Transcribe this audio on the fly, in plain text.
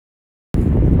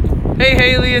Hey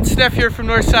Haley, it's Steph here from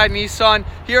Northside Nissan.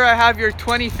 Here I have your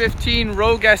 2015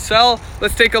 Rogue SL.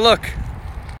 Let's take a look.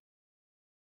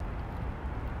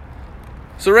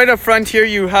 So right up front here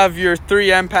you have your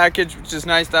 3M package, which is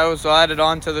nice. That was added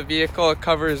onto the vehicle. It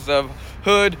covers the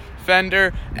hood,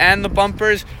 fender, and the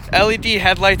bumpers. LED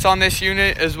headlights on this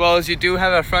unit, as well as you do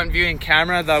have a front viewing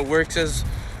camera that works as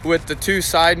with the 2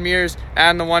 side mirrors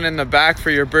and the one in the back for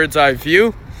your bird's eye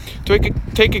view.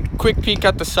 Take a quick peek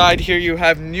at the side here. You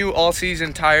have new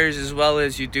all-season tires, as well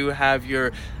as you do have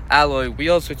your alloy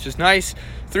wheels, which is nice.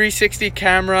 360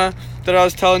 camera that I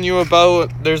was telling you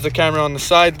about. There's the camera on the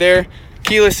side there.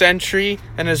 Keyless entry,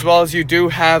 and as well as you do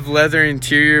have leather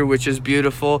interior, which is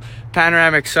beautiful.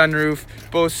 Panoramic sunroof,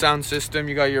 Bose sound system.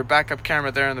 You got your backup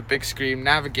camera there on the big screen.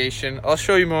 Navigation. I'll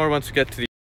show you more once we get to the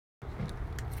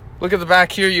look at the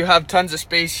back here. You have tons of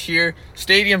space here.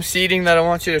 Stadium seating that I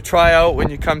want you to try out when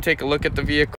you come take a look at the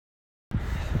vehicle.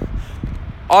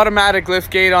 Automatic lift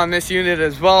gate on this unit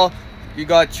as well. You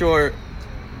got your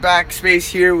back space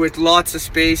here with lots of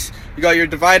space. You got your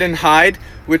divide and hide,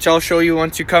 which I'll show you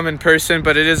once you come in person,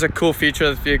 but it is a cool feature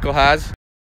that the vehicle has.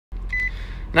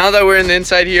 Now that we're in the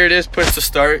inside here, it is push to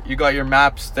start. You got your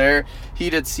maps there,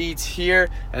 heated seats here,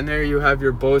 and there you have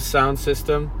your Bose sound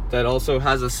system that also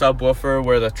has a subwoofer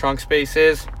where the trunk space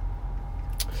is.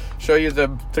 Show you the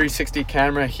 360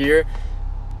 camera here.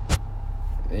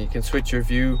 And you can switch your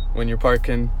view when you're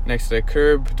parking next to the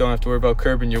curb. Don't have to worry about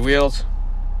curbing your wheels.